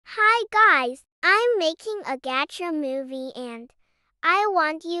Hi guys, I'm making a gacha movie and I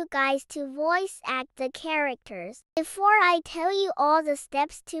want you guys to voice act the characters. Before I tell you all the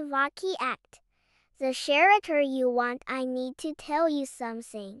steps to Vaki act the character you want, I need to tell you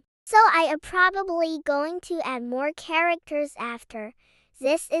something. So I am probably going to add more characters after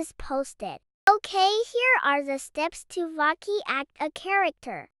this is posted. Okay, here are the steps to Vaki act a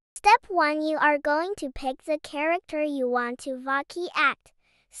character. Step 1, you are going to pick the character you want to Vaki act.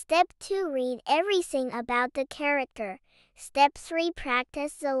 Step 2, read everything about the character. Step 3,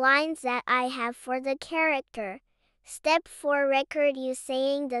 practice the lines that I have for the character. Step 4, record you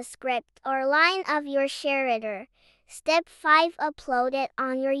saying the script or line of your character. Step 5, upload it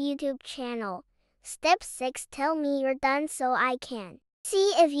on your YouTube channel. Step 6, tell me you're done so I can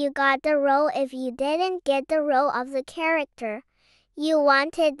see if you got the role. If you didn't get the role of the character you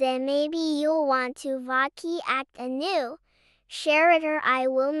wanted, then maybe you'll want to Vaki act a new character I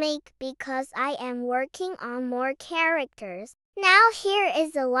will make because I am working on more characters. Now here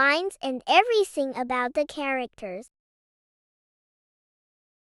is the lines and everything about the characters.